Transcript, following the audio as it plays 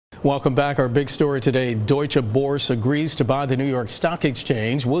Welcome back. Our big story today, Deutsche Boerse agrees to buy the New York Stock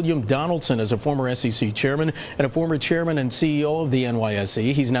Exchange. William Donaldson is a former SEC chairman and a former chairman and CEO of the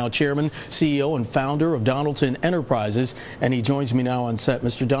NYSE. He's now chairman, CEO, and founder of Donaldson Enterprises, and he joins me now on set.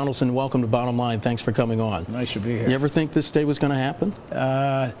 Mr. Donaldson, welcome to Bottom Line. Thanks for coming on. Nice to be here. You ever think this day was going to happen?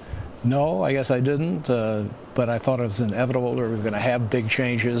 No, I guess I didn't, but I thought it was inevitable that we were going to have big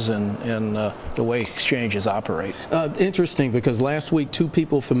changes in the way exchanges operate. Interesting, because last week, two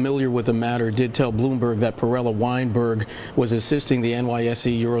people familiar with the matter did tell Bloomberg that Perella Weinberg was assisting the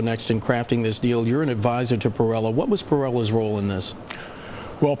NYSE Euronext in crafting this deal. You're an advisor to Perella. What was Perella's role in this?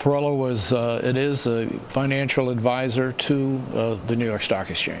 Well, Perella was, it is a financial advisor to the New York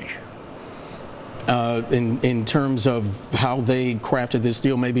Stock Exchange. In terms of how they crafted this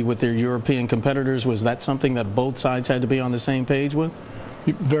deal, maybe with their European competitors, was that something that both sides had to be on the same page with?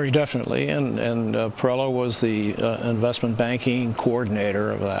 Very definitely, and Perella was the investment banking coordinator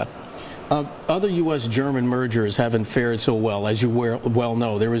of that. Other U.S.-German mergers haven't fared so well, as you well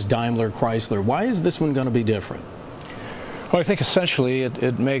know. There was Daimler-Chrysler. Why is this one going to be different? Well, I think essentially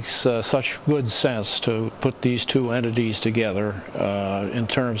it makes such good sense to put these two entities together in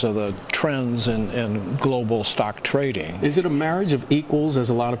terms of the trends in global stock trading. Is it a marriage of equals, as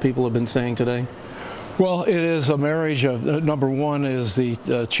a lot of people have been saying today? Well, it is a marriage of, number one is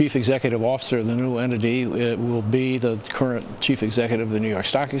the chief executive officer of the new entity. It will be the current chief executive of the New York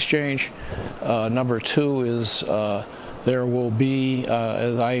Stock Exchange. Number two is there will be,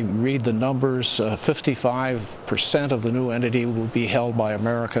 as I read the numbers, 55% of the new entity will be held by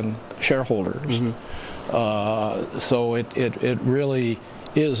American shareholders. Mm-hmm. So it really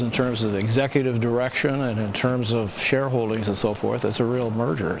is, in terms of the executive direction and in terms of shareholdings and so forth, it's a real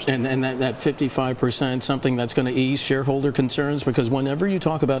merger. And that 55%, something that's going to ease shareholder concerns? Because whenever you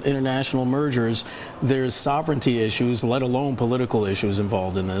talk about international mergers, there's sovereignty issues, let alone political issues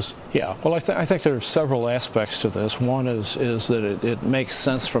involved in this. Yeah, well, I think there are several aspects to this. One is that it makes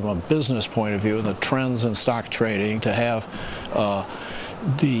sense from a business point of view, and the trends in stock trading, to have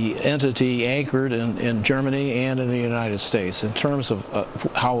the entity anchored in Germany and in the United States. In terms of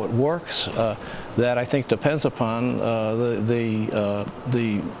how it works, that I think depends upon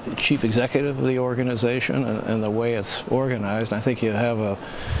the chief executive of the organization and the way it's organized. I think you have an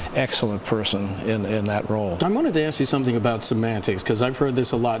excellent person in that role. I wanted to ask you something about semantics, because I've heard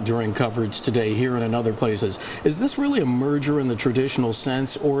this a lot during coverage today here and in other places. Is this really a merger in the traditional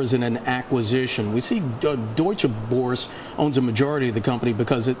sense, or is it an acquisition? We see Deutsche Boerse owns a majority of the company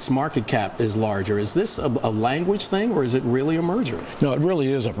because its market cap is larger. Is this a language thing, or is it really a merger? No, it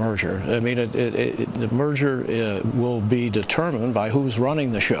really is a merger. I mean, the merger will be determined by who's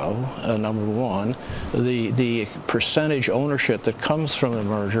running the show, number one. The percentage ownership that comes from the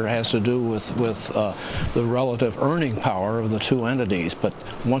merger has to do with the relative earning power of the two entities. But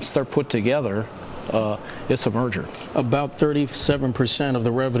once they're put together, it's a merger. About 37% of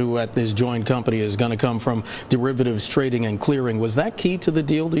the revenue at this joint company is going to come from derivatives trading and clearing. Was that key to the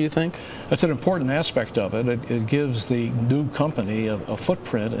deal, do you think? That's an important aspect of it. It gives the new company a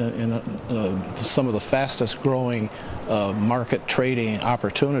footprint in some of the fastest growing market trading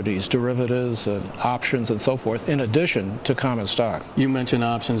opportunities, derivatives and options and so forth, in addition to common stock. You mentioned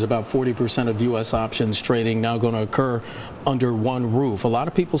options. About 40% of U.S. options trading now going to occur under one roof. A lot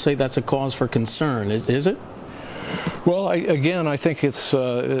of people say that's a cause for concern. Is it? Well, again, I think it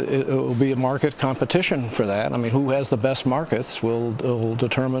will be a market competition for that. I mean, who has the best markets will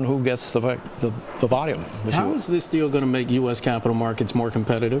determine who gets the volume. How is this deal going to make U.S. capital markets more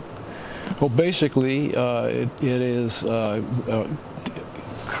competitive? Well, basically, it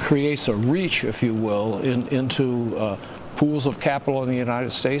creates a reach, if you will, into pools of capital in the United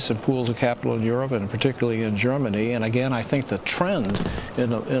States and pools of capital in Europe, and particularly in Germany. And again, I think the trend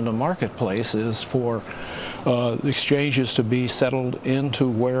in the marketplace is for exchanges to be settled into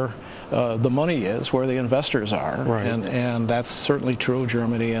where the money is, where the investors are, right. And that's certainly true of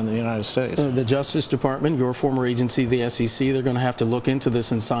Germany and the United States. The Justice Department, your former agency, the SEC, they're going to have to look into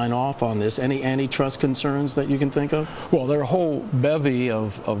this and sign off on this. Any antitrust concerns that you can think of? Well, there are a whole bevy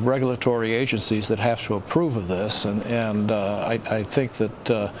of regulatory agencies that have to approve of this, and I think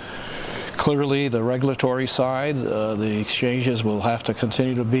that clearly, the regulatory side, the exchanges will have to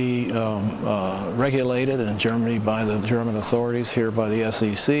continue to be regulated in Germany by the German authorities, here by the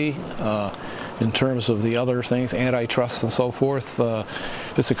SEC. In terms of the other things, antitrust and so forth,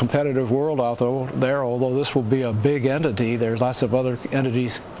 it's a competitive world out there. Although this will be a big entity, there's lots of other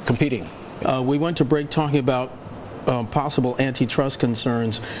entities competing. We went to break talking about possible antitrust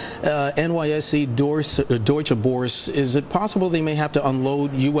concerns. NYSE Deutsche Boerse, is it possible they may have to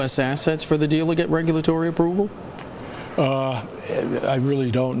unload U.S. assets for the deal to get regulatory approval? I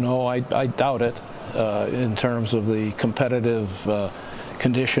really don't know. I doubt it in terms of the competitive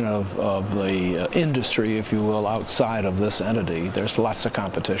condition of the industry, if you will, outside of this entity. There's lots of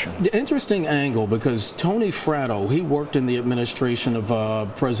competition. The interesting angle, because Tony Fratto, he worked in the administration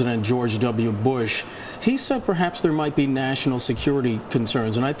of President George W. Bush. He said perhaps there might be national security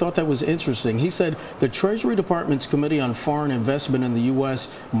concerns, and I thought that was interesting. He said the Treasury Department's Committee on Foreign Investment in the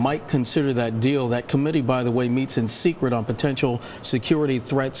U.S. might consider that deal. That committee, by the way, meets in secret on potential security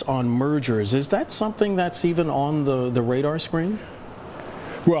threats on mergers. Is that something that's even on the radar screen?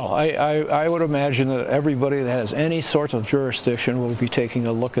 Well, I would imagine that everybody that has any sort of jurisdiction will be taking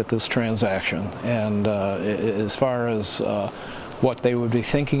a look at this transaction. And as far as what they would be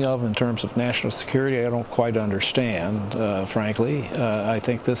thinking of in terms of national security, I don't quite understand, frankly. I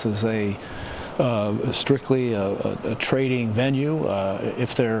think this is strictly a trading venue.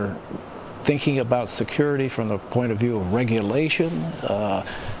 If they're thinking about security from the point of view of regulation,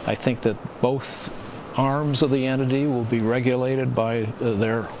 I think that both arms of the entity will be regulated by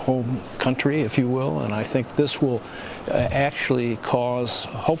their home country, if you will, and I think this will actually cause,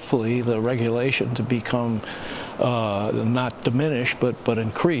 hopefully, the regulation to become not diminished, but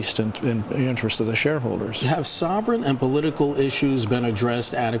increased in the interest of the shareholders. Have sovereign and political issues been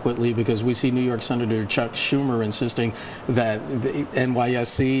addressed adequately? Because we see New York Senator Chuck Schumer insisting that the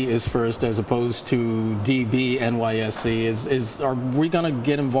NYSE is first as opposed to DB NYSE. Are we going to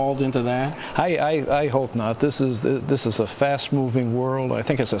get involved into that? I hope not. This is a fast-moving world. I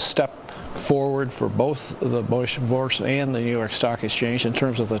think it's a step forward for both the Deutsche Boerse and the New York Stock Exchange in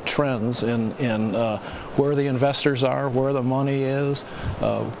terms of the trends in where the investors are, where the money is,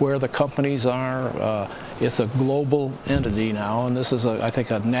 where the companies are. It's a global entity now, and this is, I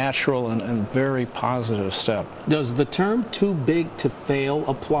think, a natural and very positive step. Does the term too big to fail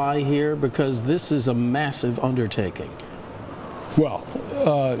apply here? Because this is a massive undertaking. Well,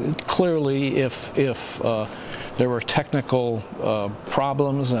 clearly, if there were technical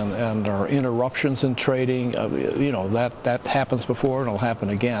problems and or interruptions in trading, you know, that happens before and it'll happen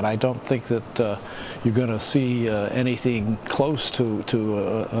again. I don't think that you're going to see anything close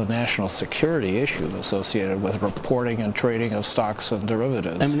to a national security issue associated with reporting and trading of stocks and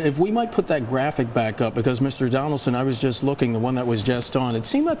derivatives. And if we might put that graphic back up, because Mr. Donaldson, I was just looking, the one that was just on, it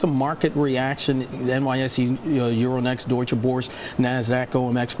seemed like the market reaction, NYSE Euronext, Deutsche Boerse, NASDAQ,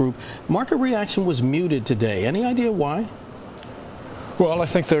 OMX Group, market reaction was muted today. Any idea why? Well, I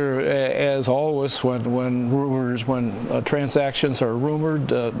think there, as always, when transactions are rumored,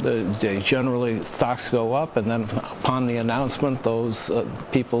 they generally stocks go up, and then upon the announcement, those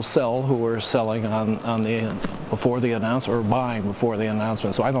people sell who were selling before the announcement or buying before the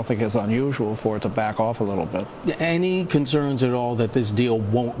announcement. So I don't think it's unusual for it to back off a little bit. Any concerns at all that this deal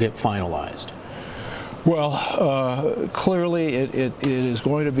won't get finalized? Well, clearly it is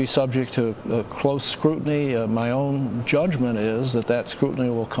going to be subject to close scrutiny. My own judgment is that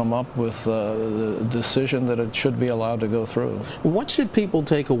scrutiny will come up with the decision that it should be allowed to go through. What should people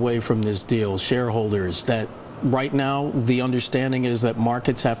take away from this deal, shareholders, that right now the understanding is that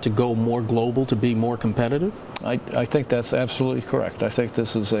markets have to go more global to be more competitive? I think that's absolutely correct. I think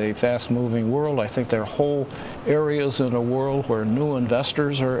this is a fast-moving world. I think there are whole areas in the world where new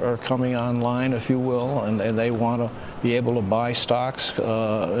investors are coming online, if you will, and they want to be able to buy stocks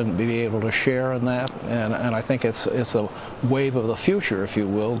and be able to share in that. And I think it's a wave of the future, if you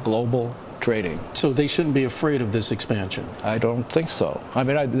will, global trading. So they shouldn't be afraid of this expansion? I don't think so. I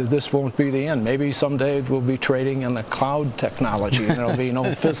mean, this won't be the end. Maybe someday we'll be trading in the cloud technology and there'll be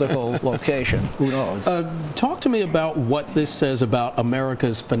no physical location. Who knows? Talk to me about what this says about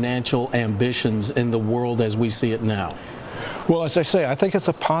America's financial ambitions in the world as we see it now. Well, as I say, I think it's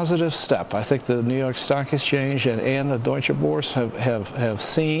a positive step. I think the New York Stock Exchange and the Deutsche Boerse have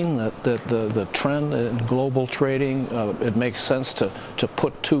seen that the trend in global trading, it makes sense to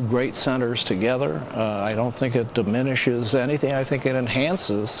put two great centers together. I don't think it diminishes anything. I think it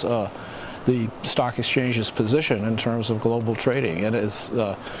enhances the stock exchange's position in terms of global trading. It is,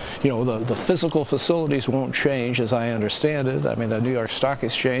 you know, the physical facilities won't change, as I understand it. I mean, the New York Stock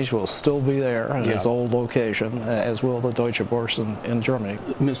Exchange will still be there in its old location, as will the Deutsche Boerse in Germany.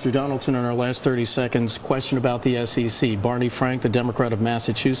 Mr. Donaldson, in our last 30 seconds, question about the SEC. Barney Frank, the Democrat of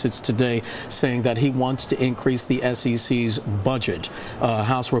Massachusetts, today saying that he wants to increase the SEC's budget.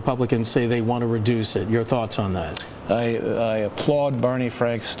 House Republicans say they want to reduce it. Your thoughts on that? I applaud Barney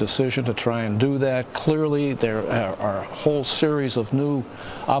Frank's decision to try and do that. Clearly, there are a whole series of new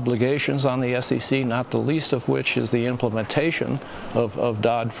obligations on the SEC, not the least of which is the implementation of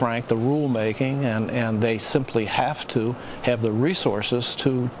Dodd-Frank, the rulemaking, and they simply have to have the resources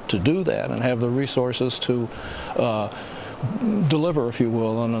to do that and have the resources to deliver, if you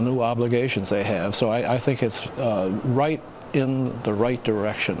will, on the new obligations they have. So I think it's right in the right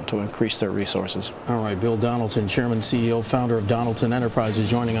direction to increase their resources. All right, Bill Donaldson, Chairman, CEO, founder of Donaldson Enterprises,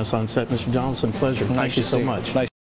 joining us on set. Mr. Donaldson, pleasure. Thank you so much.